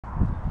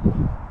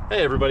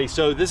Hey everybody,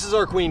 so this is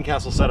our queen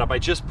castle setup. I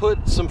just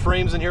put some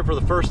frames in here for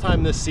the first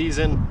time this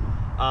season,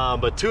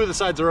 but two of the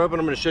sides are open.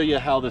 I'm going to show you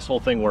how this whole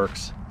thing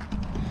works.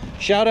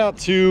 Shout out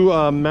to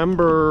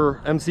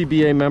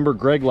MCBA member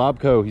Greg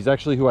Lobko. He's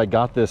actually who I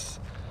got this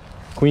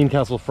queen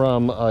castle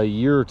from a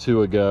year or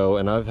two ago,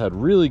 and I've had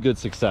really good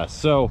success.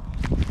 So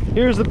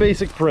here's the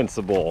basic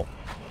principle.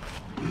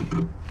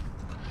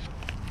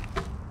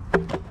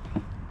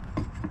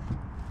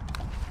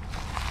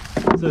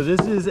 So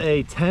this is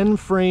a 10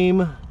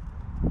 frame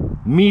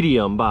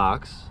medium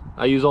box.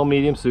 I use all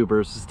medium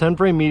supers. It's 10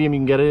 frame medium.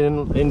 You can get it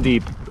in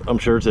deep, I'm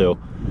sure too.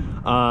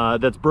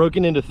 That's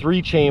broken into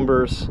 3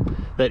 chambers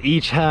that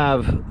each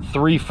have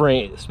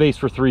space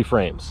for 3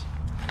 frames.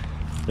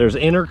 There's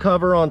inner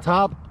cover on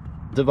top,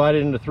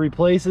 divided into 3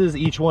 places.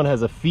 Each one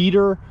has a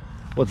feeder.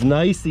 What's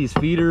nice, these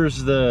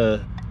feeders,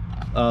 the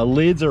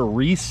lids are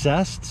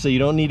recessed, so you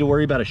don't need to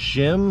worry about a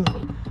shim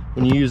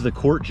when you use the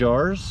quart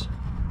jars.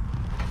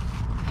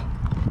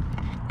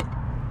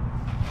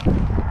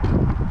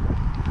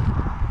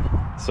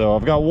 So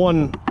I've got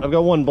one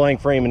blank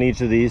frame in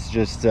each of these,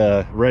 just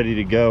ready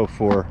to go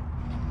for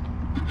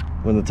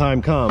when the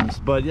time comes.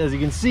 But as you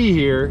can see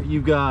here,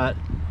 you've got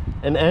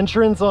an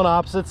entrance on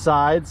opposite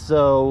sides.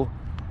 So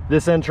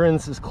this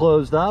entrance is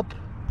closed up.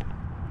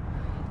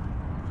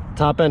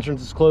 Top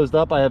entrance is closed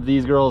up. I have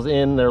these girls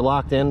in, they're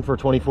locked in for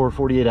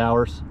 24-48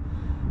 hours.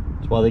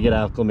 That's while they get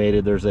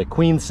acclimated. There's a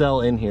queen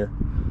cell in here.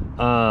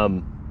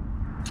 The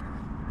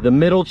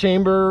middle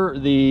chamber,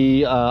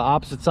 the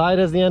opposite side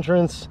has the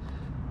entrance.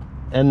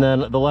 And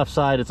then the left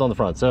side, it's on the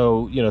front.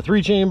 So, you know,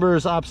 3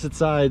 chambers, opposite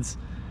sides,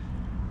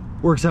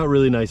 works out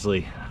really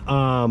nicely.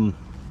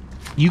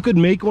 You could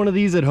make one of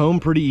these at home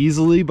pretty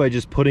easily by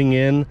just putting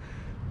in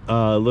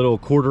a little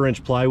 1/4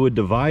 inch plywood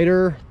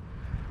divider.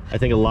 I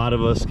think a lot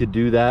of us could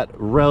do that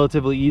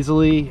relatively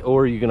easily,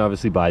 or you can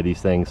obviously buy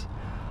these things.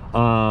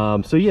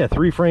 So yeah,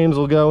 3 frames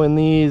will go in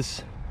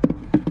these.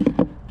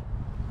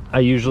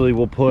 I usually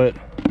will put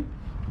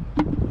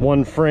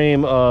 1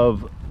 frame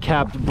of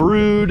capped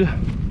brood,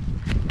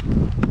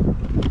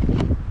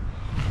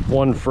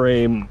 1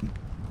 frame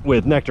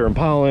with nectar and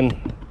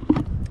pollen,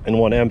 and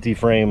 1 empty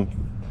frame,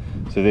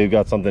 so they've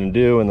got something to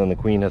do, and then the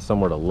queen has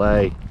somewhere to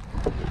lay.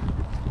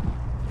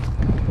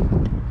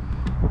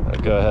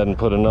 I'll go ahead and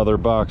put another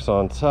box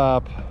on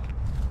top.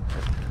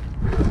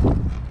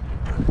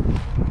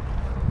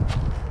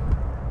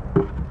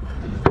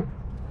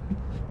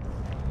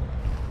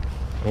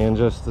 And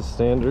just the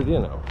standard, you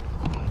know.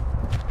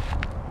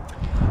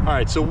 All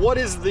right, so what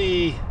is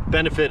the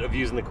benefit of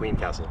using the queen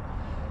castle?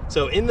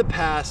 So in the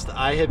past,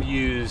 I have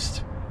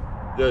used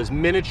those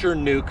miniature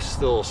nukes,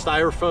 the little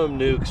styrofoam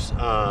nukes.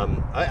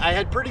 I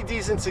had pretty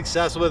decent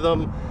success with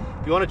them.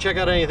 If you want to check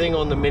out anything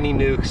on the mini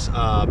nukes,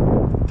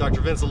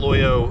 Dr. Vince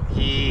Aloyo,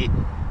 he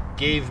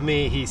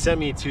sent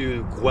me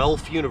to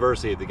Guelph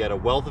University. They got a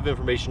wealth of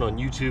information on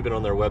YouTube and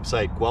on their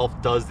website.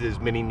 Guelph does these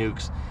mini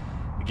nukes.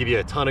 They give you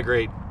a ton of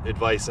great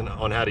advice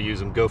on how to use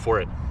them. Go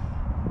for it.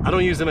 I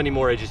don't use them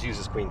anymore. I just use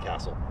this queen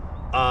castle.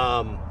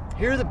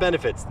 Here are the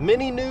benefits.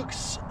 Mini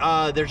nukes,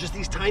 they're just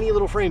these tiny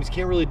little frames. You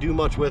can't really do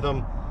much with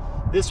them.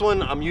 This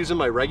one, I'm using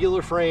my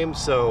regular frame,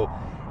 so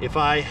if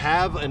I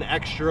have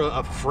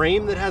a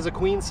frame that has a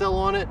queen cell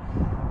on it,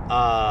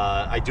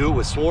 I do it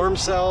with swarm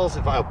cells.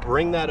 If I'll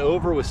bring that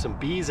over with some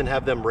bees and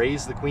have them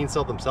raise the queen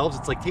cell themselves,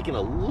 it's like taking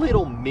a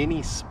little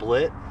mini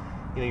split.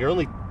 You know, you're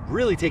only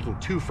really taking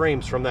 2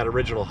 frames from that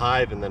original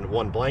hive and then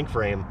 1 blank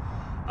frame.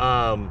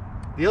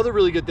 The other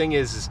really good thing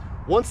is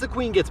once the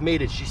queen gets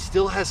mated, she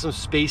still has some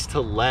space to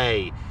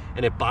lay,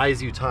 and it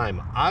buys you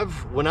time.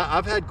 I've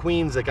had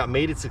queens that got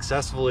mated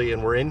successfully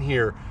and were in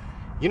here,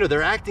 you know,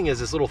 they're acting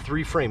as this little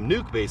 3 frame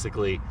nuke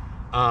basically,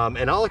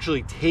 and I'll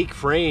actually take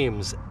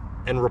frames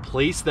and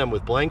replace them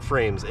with blank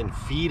frames and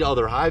feed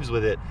other hives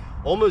with it,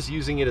 almost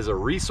using it as a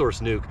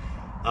resource nuke,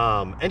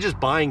 and just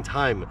buying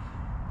time.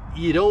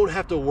 You don't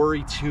have to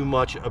worry too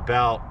much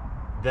about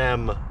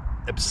them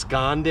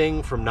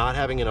absconding from not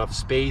having enough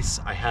space.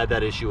 I had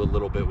that issue a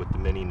little bit with the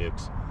mini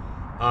nukes.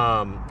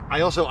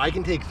 I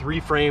can take 3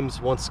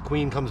 frames once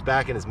queen comes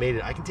back and is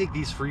mated. I can take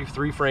these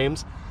 3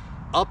 frames,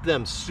 up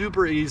them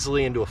super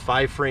easily into a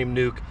 5 frame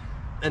nuke,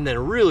 and then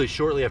really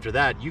shortly after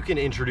that, you can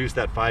introduce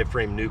that 5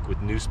 frame nuke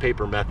with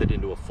newspaper method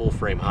into a full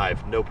frame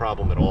hive, no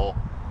problem at all.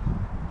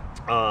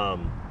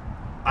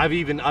 I've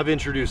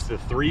introduced the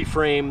 3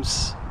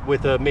 frames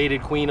with a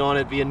mated queen on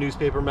it via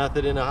newspaper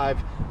method in a hive,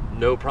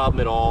 no problem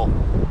at all.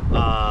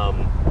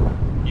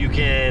 You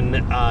can,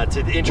 to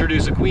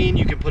introduce a queen,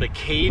 you can put a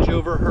cage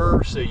over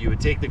her. So you would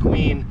take the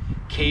queen,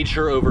 cage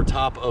her over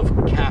top of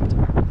capped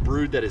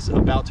brood that is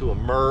about to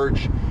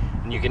emerge,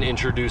 and you can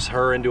introduce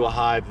her into a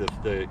hive.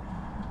 The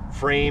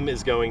frame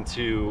is going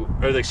to,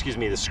 the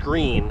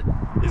screen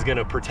is going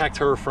to protect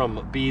her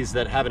from bees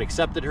that haven't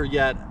accepted her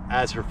yet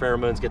as her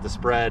pheromones get to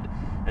spread.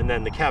 And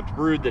then the capped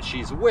brood that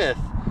she's with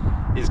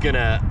is going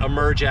to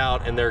emerge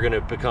out, and they're going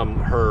to become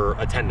her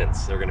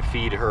attendants. They're going to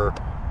feed her,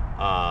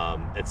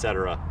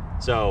 etc.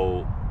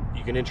 So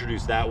you can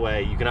introduce that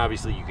way. You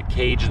could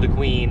cage the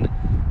queen,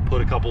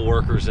 put a couple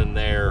workers in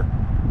there,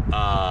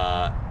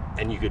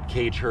 and you could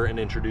cage her and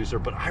introduce her.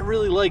 But I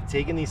really like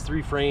taking these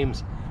 3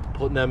 frames,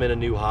 putting them in a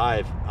new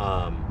hive,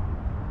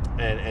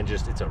 and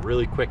just, it's a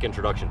really quick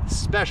introduction,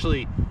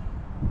 especially,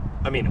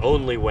 I mean,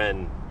 only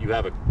when you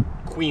have a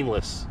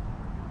queenless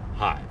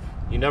hive.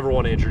 You never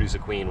want to introduce a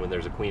queen when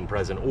there's a queen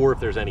present, or if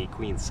there's any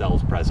queen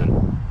cells present.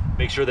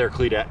 Make sure they're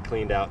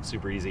cleaned out,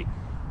 super easy.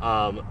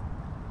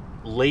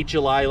 Late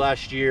July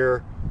last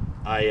year,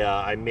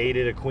 I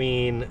mated a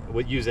queen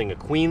using a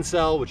queen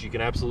cell, which you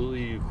can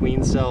absolutely do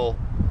queen cell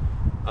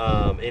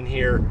in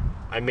here.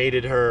 I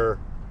mated her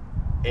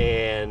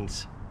and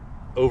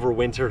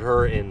overwintered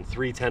her in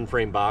 3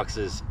 10-frame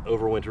boxes,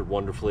 overwintered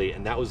wonderfully,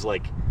 and that was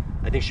like,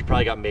 I think she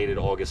probably got mated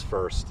August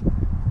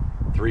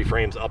 1st. 3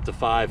 frames up to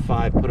 5,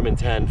 put them in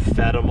 10,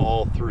 fed them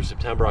all through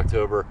September,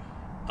 October,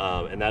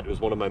 and that was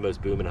one of my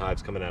most booming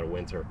hives coming out of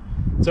winter.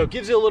 So it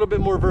gives you a little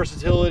bit more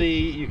versatility.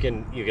 You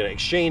can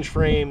exchange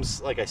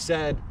frames, like I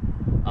said,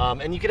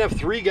 and you can have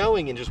 3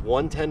 going in just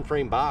one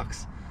 10-frame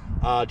box.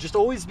 Just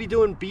always be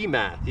doing bee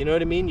math, you know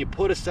what I mean? You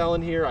put a cell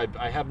in here.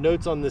 I have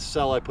notes on this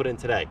cell I put in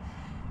today.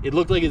 It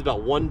looked like it's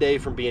about 1 day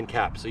from being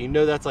capped. So you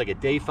know that's like a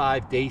day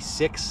 5, day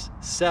 6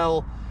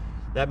 cell.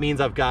 That means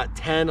I've got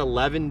 10,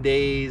 11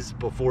 days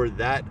before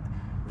that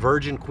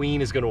virgin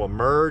queen is going to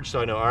emerge.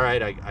 So I know, all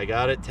right, I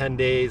got it 10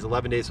 days,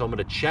 11 days. So I'm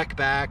going to check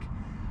back.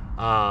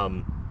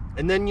 And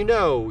then, you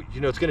know,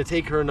 it's going to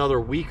take her another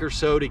week or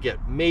so to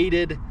get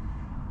mated.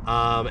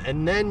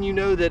 And then you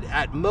know that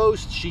at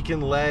most she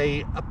can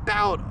lay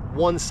about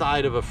 1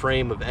 side of a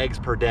frame of eggs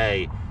per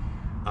day.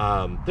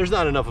 There's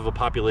not enough of a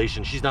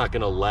population. She's not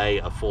going to lay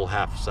a full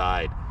half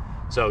side.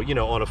 So, you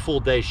know, on a full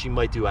day, she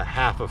might do a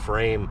half a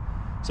frame.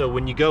 So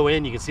when you go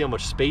in, you can see how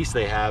much space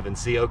they have and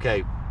see,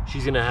 okay,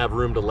 she's going to have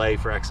room to lay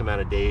for X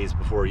amount of days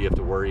before you have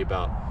to worry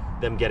about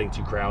them getting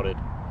too crowded.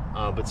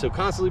 But so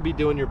constantly be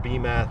doing your bee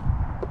math.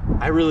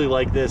 I really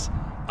like this.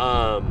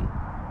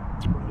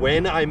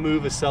 When I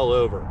move a cell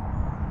over,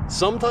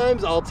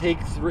 sometimes I'll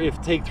take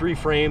 3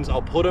 frames,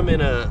 I'll put them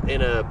in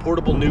a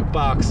portable nuke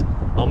box.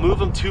 I'll move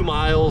them 2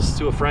 miles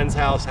to a friend's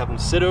house, have them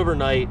sit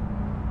overnight.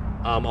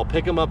 I'll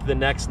pick them up the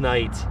next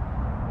night,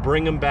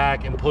 bring them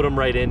back and put them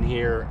right in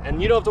here.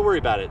 And you don't have to worry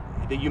about it.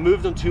 You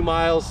move them 2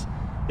 miles,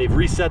 they've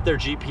reset their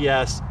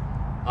GPS.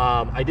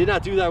 I did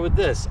not do that with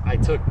this. I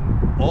took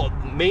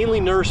mainly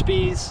nurse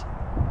bees.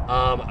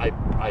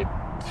 I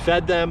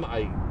fed them,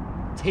 I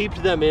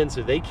taped them in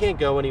so they can't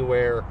go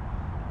anywhere.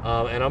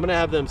 And I'm gonna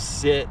have them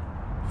sit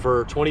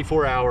for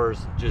 24 hours,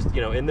 just,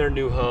 you know, in their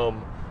new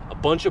home. A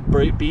bunch of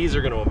bees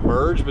are gonna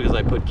emerge because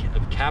I put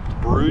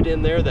capped brood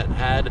in there that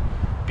had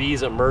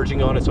bees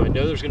emerging on it. So I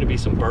know there's gonna be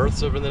some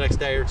births over the next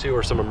day or 2,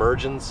 or some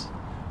emergence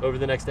over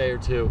the next day or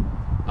 2.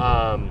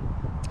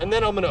 And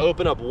then I'm gonna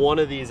open up one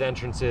of these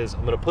entrances.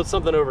 I'm gonna put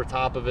something over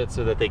top of it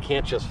so that they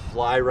can't just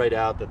fly right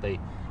out, that they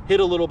hit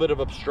a little bit of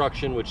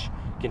obstruction, which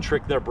can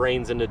trick their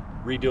brains into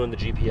redoing the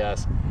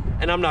GPS.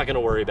 And I'm not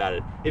gonna worry about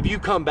it. If you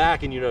come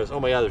back and you notice, oh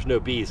my God, there's no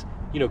bees,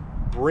 you know,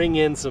 bring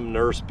in some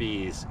nurse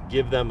bees,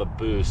 give them a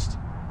boost.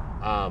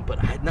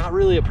 But not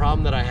really a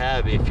problem that I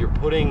have if you're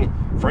putting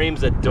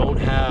frames that don't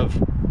have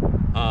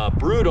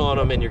brood on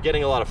them and you're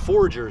getting a lot of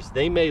foragers.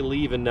 They may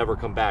leave and never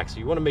come back. So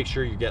you wanna make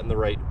sure you're getting the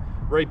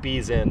right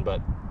bees in.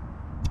 But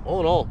all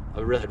in all, I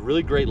had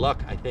really great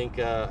luck. I think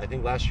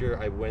last year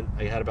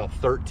I had about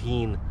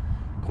 13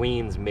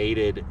 queens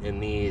mated in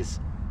these.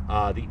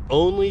 The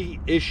only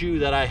issue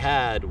that I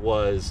had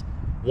was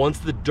once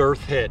the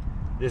dearth hit,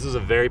 this is a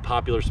very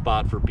popular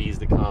spot for bees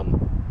to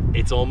come.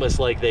 It's almost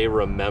like they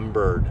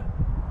remembered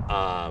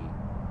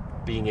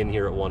being in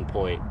here at one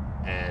point,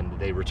 and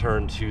they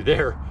returned to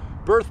their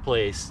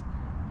birthplace,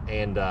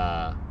 and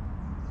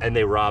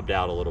they robbed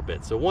out a little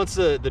bit. So once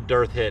the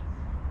dearth hit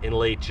in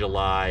late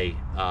July,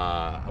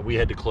 we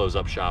had to close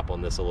up shop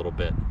on this a little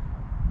bit.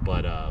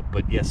 But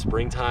yeah,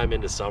 springtime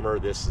into summer,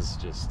 this is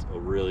just a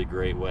really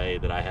great way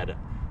that I had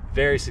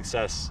very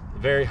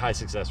high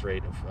success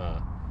rate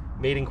of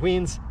mating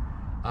queens.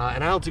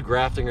 And I don't do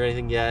grafting or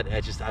anything yet. I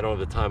don't have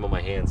the time on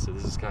my hands, so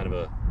this is kind of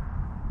a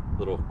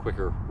little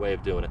quicker way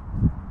of doing it.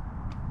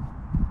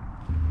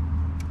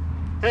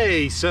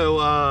 Hey,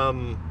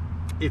 so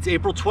it's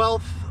April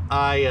 12th.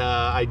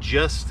 I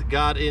just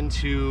got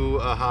into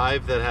a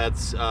hive that had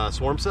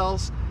swarm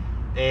cells,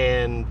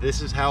 and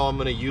this is how I'm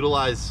going to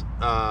utilize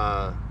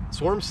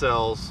swarm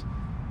cells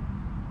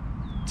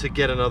to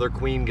get another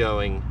queen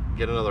going,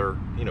 get another,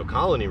 you know,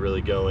 colony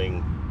really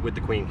going with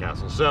the queen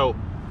castle. So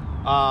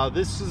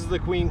this is the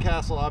queen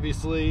castle.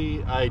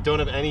 Obviously I don't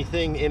have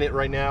anything in it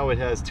right now. It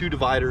has 2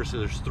 dividers, so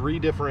there's 3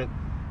 different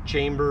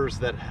chambers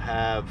that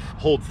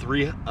hold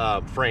 3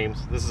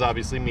 frames. This is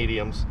obviously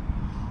mediums.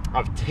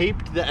 I've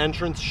taped the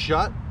entrance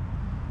shut,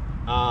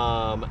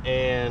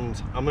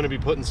 and I'm going to be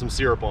putting some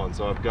syrup on.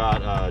 So I've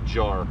got a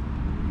jar.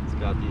 It's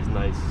got these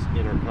nice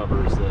inner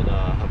covers that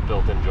have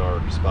built-in jar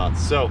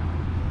spots. So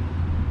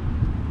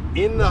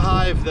in the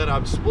hive that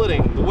I'm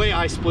splitting, the way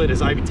I split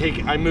is I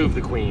move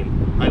the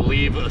queen. I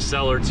leave a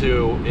cell or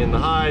 2 in the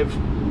hive.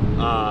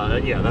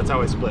 Yeah, that's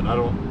how I split. I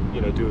don't,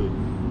 you know,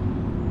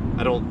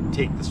 I don't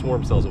take the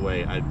swarm cells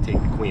away. I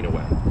take the queen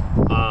away.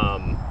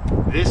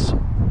 This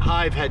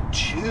hive had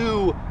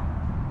 2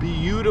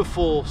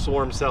 beautiful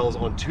swarm cells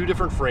on 2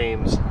 different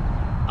frames,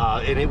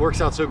 and it works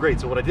out so great.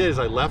 So what I did is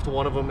I left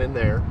one of them in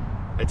there.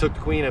 I took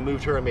the queen, I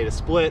moved her, I made a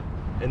split,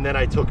 and then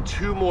I took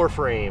 2 more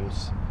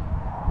frames,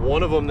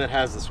 one of them that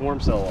has the swarm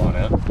cell on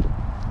it.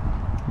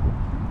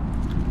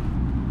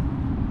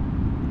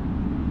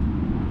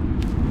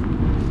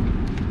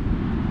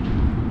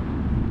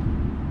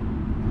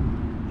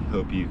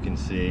 Hope you can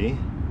see.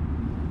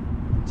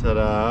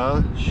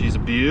 Ta-da, she's a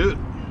beaut.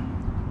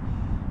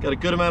 Got a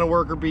good amount of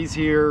worker bees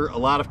here, a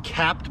lot of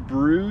capped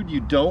brood.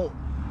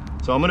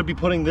 So I'm gonna be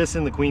putting this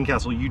in the queen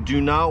castle. You do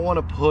not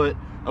wanna put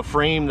a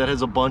frame that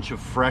has a bunch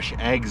of fresh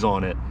eggs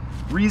on it.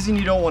 Reason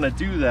you don't wanna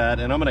do that,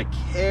 and I'm gonna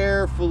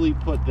carefully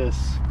put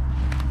this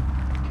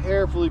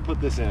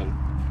in.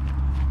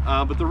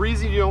 But the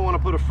reason you don't wanna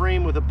put a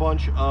frame with a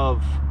bunch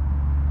of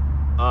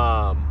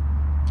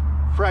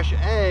fresh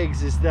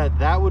eggs is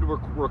that would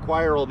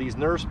require all these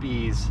nurse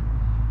bees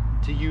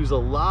to use a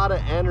lot of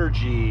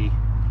energy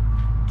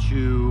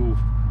to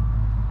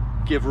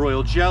give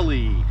royal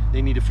jelly.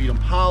 They need to feed them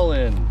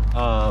pollen.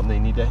 They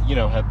need to,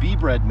 have bee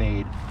bread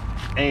made,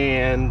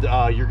 and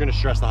you're going to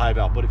stress the hive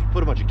out. But if you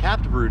put a bunch of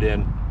capped brood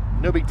in,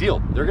 no big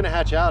deal. They're going to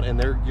hatch out, and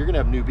you're going to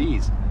have new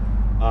bees.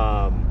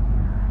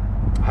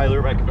 Highly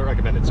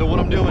recommend it. So what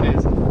I'm doing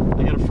is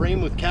I got a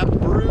frame with capped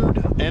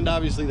brood, and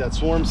obviously that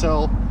swarm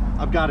cell.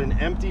 I've got an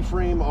empty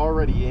frame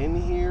already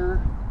in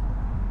here,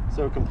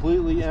 so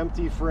completely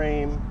empty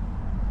frame.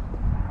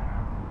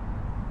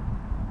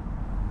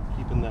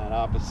 Keeping that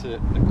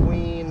opposite the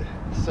queen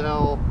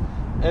cell,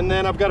 and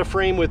then I've got a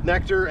frame with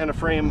nectar and a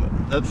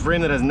frame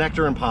that has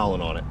nectar and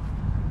pollen on it.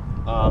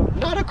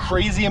 Not a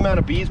crazy amount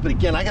of bees, but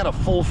again, I got a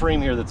full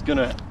frame here that's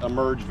gonna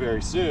emerge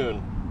very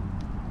soon.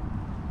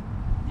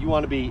 You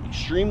want to be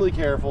extremely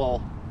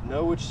careful.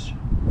 Know which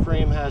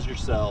frame has your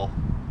cell.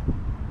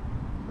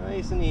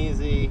 Nice and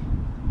easy.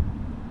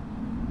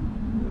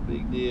 No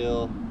big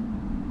deal.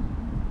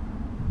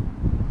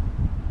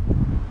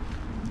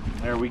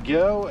 There we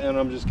go, and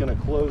I'm just gonna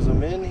close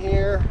them in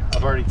here.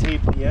 I've already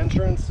taped the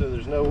entrance, so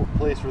there's no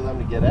place for them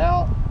to get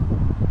out.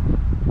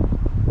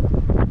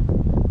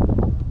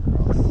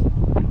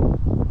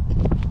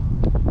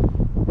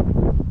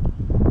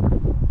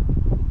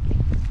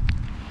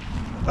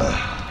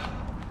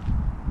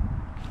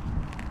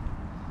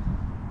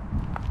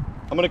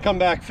 I'm gonna come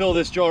back, fill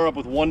this jar up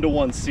with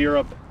 1-to-1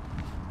 syrup,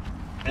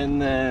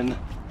 and then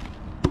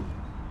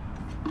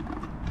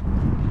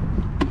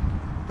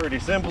pretty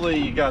simply,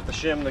 you got the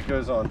shim that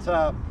goes on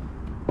top.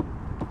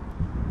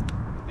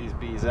 Get these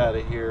bees out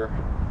of here.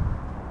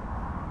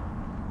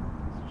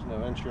 There's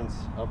no entrance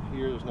up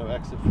here. There's no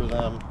exit for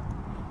them.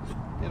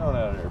 Get on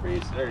out of there,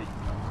 bees. There you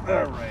go.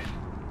 All right.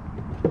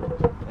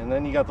 And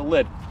then you got the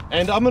lid.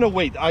 And I'm gonna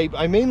wait.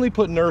 I mainly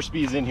put nurse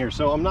bees in here,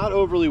 so I'm not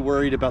overly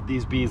worried about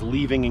these bees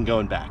leaving and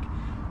going back.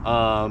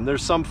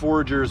 There's some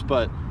foragers,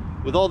 but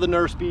with all the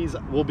nurse bees,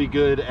 we'll be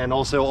good, and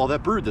also all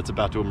that brood that's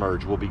about to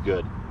emerge will be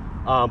good.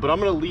 But I'm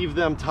gonna leave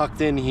them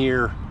tucked in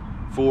here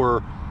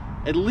for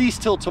at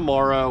least till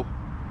tomorrow.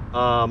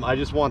 I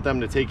just want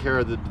them to take care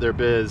of their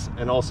biz,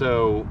 and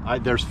also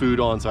there's food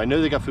on, so I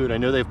know they got food, I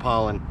know they have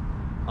pollen.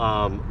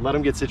 Let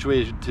them get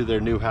situated to their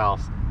new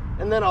house,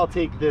 and then I'll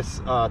take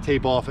this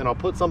tape off, and I'll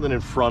put something in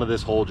front of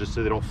this hole just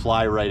so they don't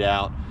fly right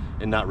out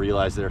and not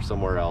realize they're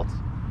somewhere else.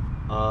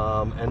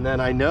 And then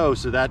I know,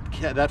 so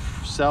that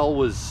cell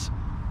was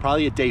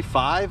probably at day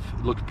 5.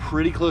 It looked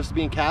pretty close to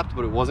being capped,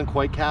 but it wasn't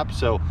quite capped,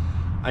 so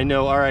I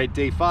know, all right,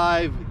 day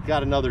 5,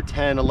 got another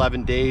 10,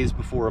 11 days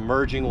before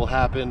emerging will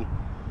happen.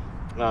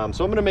 So I'm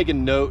gonna make a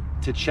note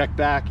to check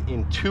back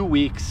in 2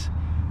 weeks.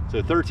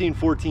 So 13,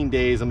 14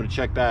 days, I'm gonna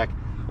check back.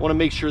 I wanna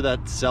make sure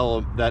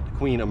that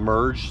queen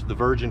emerged, the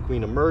virgin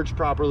queen emerged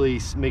properly,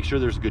 make sure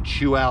there's a good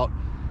chew out.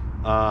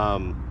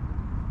 I'm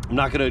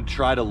not gonna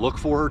try to look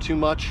for her too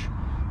much.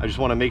 I just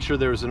wanna make sure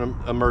there's an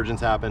emergence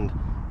happened,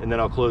 and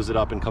then I'll close it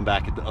up and come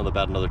back on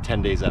about another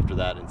 10 days after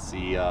that and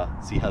see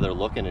how they're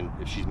looking and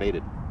if she's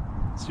mated.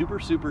 Super,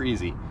 super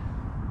easy.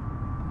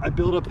 I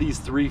build up these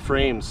 3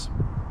 frames.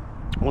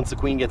 Once the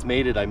queen gets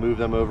mated, I move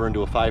them over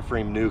into a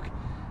 5-frame nuke,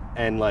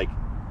 and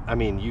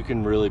you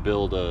can really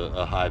build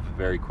a hive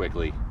very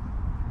quickly.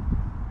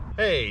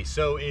 Hey,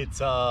 so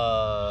it's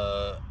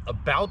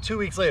about 2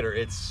 weeks later.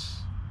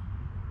 It's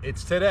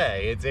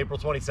today. It's April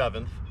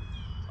 27th.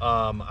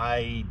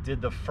 I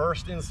did the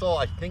first install.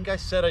 I think I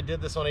said I did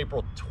this on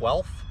April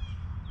 12th.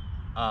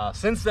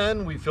 Since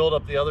then, we filled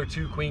up the other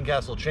 2 queen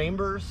castle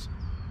chambers.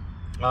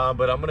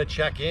 But I'm gonna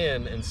check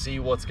in and see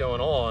what's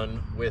going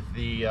on with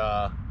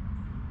the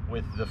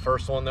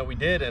first one that we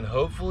did, and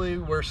hopefully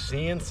we're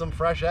seeing some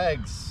fresh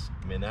eggs.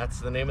 I mean, that's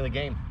the name of the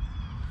game.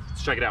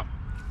 Let's check it out.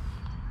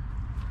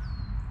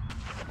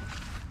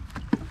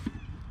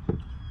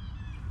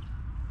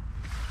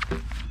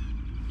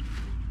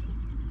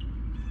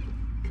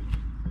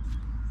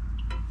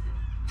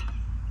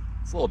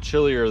 It's a little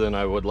chillier than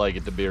I would like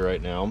it to be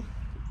right now.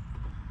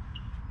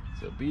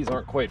 So bees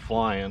aren't quite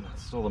flying.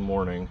 It's still the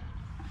morning.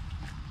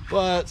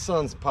 But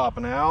sun's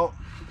popping out,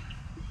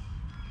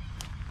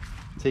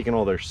 taking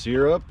all their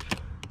syrup.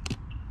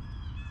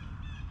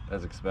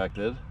 as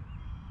expected.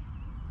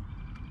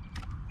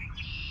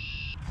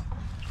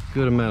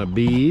 Good amount of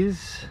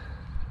bees.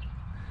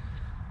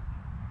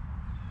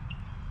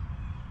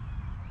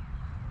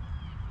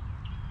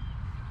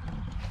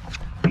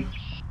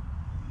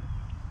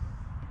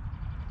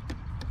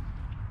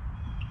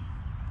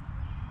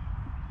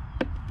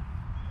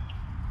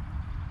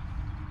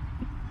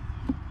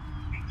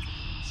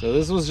 So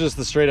this was just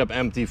the straight up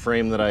empty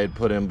frame that I had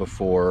put in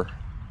before.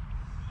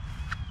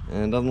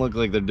 And it doesn't look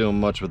like they're doing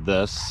much with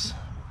this.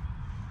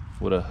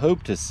 Would have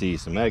hoped to see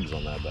some eggs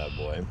on that bad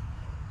boy.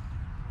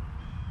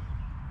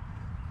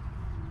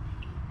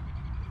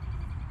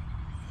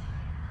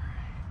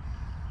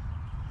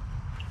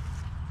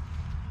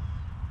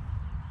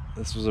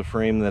 This was a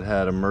frame that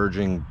had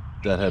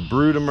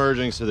brood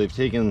emerging, so they've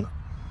taken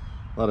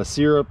a lot of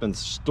syrup and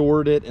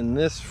stored it in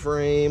this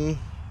frame.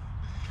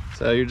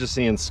 So you're just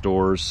seeing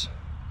stores.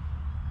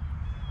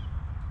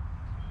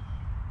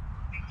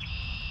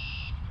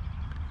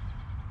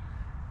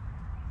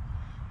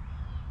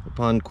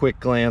 Upon quick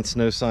glance,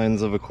 no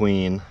signs of a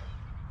queen.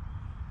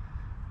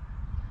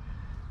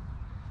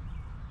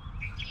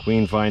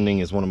 Queen finding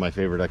is one of my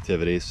favorite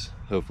activities.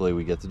 Hopefully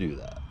we get to do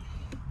that.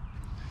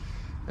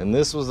 And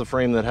this was the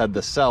frame that had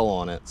the cell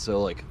on it.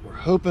 So like, we're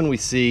hoping we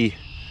see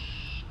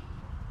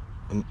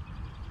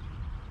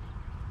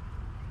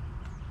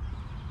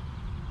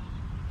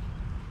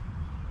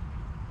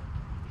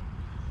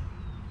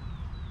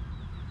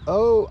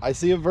oh, I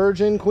see a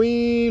virgin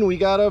queen. We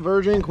got a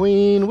virgin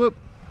queen. Whoop.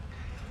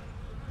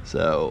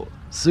 So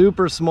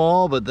super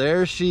small, but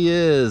there she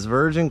is,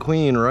 virgin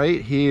queen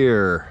right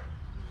here.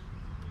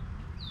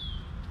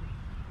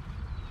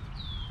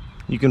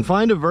 You can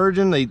find a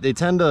virgin. They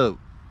tend to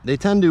be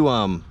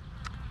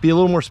a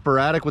little more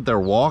sporadic with their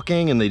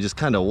walking, and they just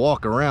kind of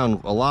walk around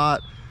a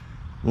lot.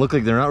 Look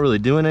like they're not really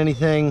doing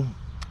anything.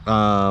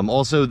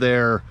 Also,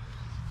 their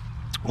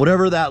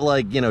whatever that,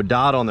 like, you know,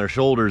 dot on their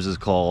shoulders is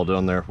called,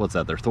 on their, what's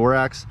that, their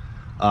thorax,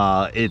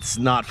 it's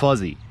not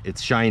fuzzy,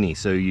 it's shiny.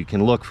 So you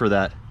can look for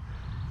that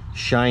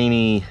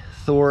shiny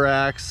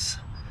thorax,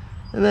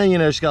 and then, you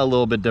know, she's got a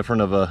little bit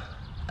different of a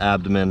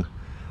abdomen,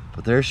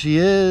 but there she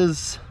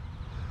is,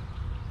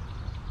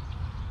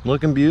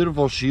 looking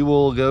beautiful. She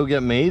will go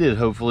get mated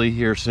hopefully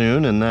here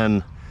soon, and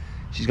then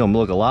she's gonna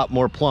look a lot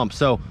more plump.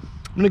 So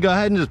I'm gonna go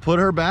ahead and just put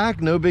her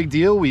back. No big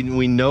deal. We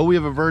know we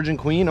have a virgin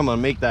queen. I'm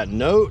gonna make that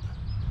note,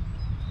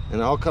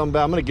 and I'll come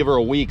back. I'm gonna give her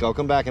a week. I'll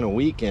come back in a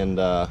week and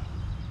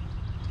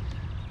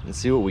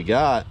see what we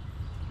got.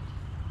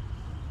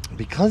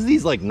 Because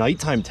these like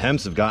nighttime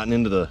temps have gotten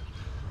into the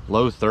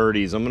low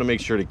 30s, I'm gonna make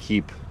sure to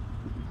keep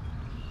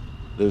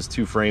those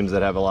two frames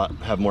that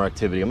have more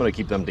activity. I'm gonna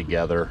keep them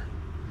together.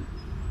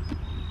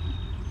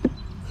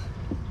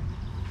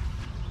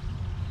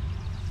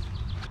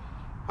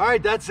 All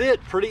right, that's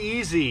it. Pretty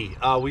easy.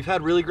 We've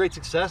had really great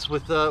success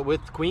with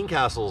queen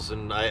castles,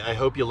 and I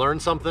hope you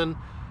learned something.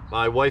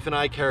 My wife and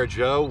I, Kara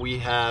Jo, we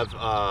have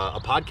a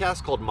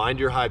podcast called Mind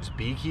Your Hives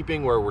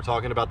Beekeeping, where we're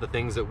talking about the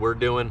things that we're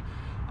doing.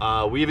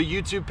 We have a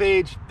YouTube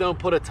page. Don't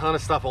put a ton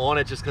of stuff on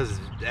it just because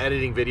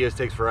editing videos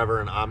takes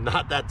forever, and I'm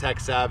not that tech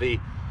savvy.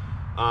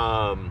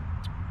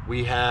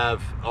 We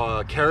have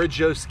Kara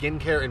Jo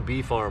Skincare and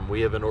Bee Farm.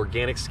 We have an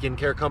organic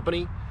skincare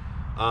company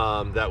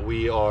that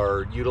we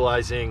are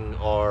utilizing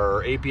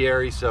our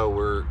apiary. So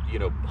we're, you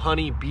know,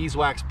 honey,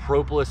 beeswax,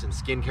 propolis, and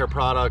skincare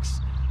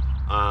products.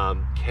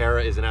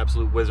 Kara is an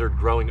absolute wizard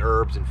growing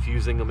herbs,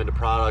 infusing them into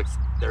products.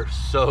 They're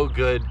so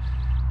good.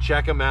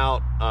 Check them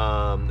out.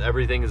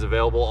 Everything is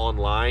available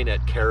online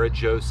at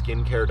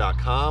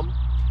karajoskincare.com.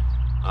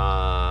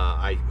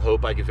 I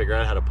hope I can figure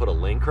out how to put a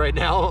link right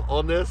now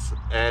on this.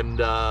 And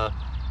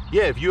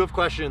yeah, if you have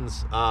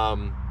questions,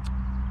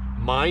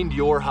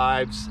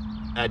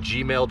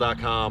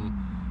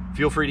 mindyourhives@gmail.com.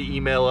 Feel free to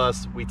email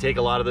us. We take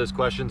a lot of those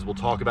questions. We'll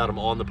talk about them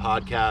on the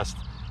podcast,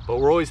 but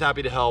we're always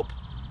happy to help.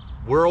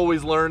 We're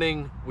always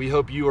learning. We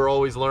hope you are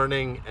always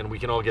learning, and we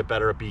can all get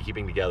better at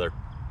beekeeping together.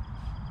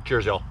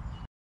 Cheers, y'all.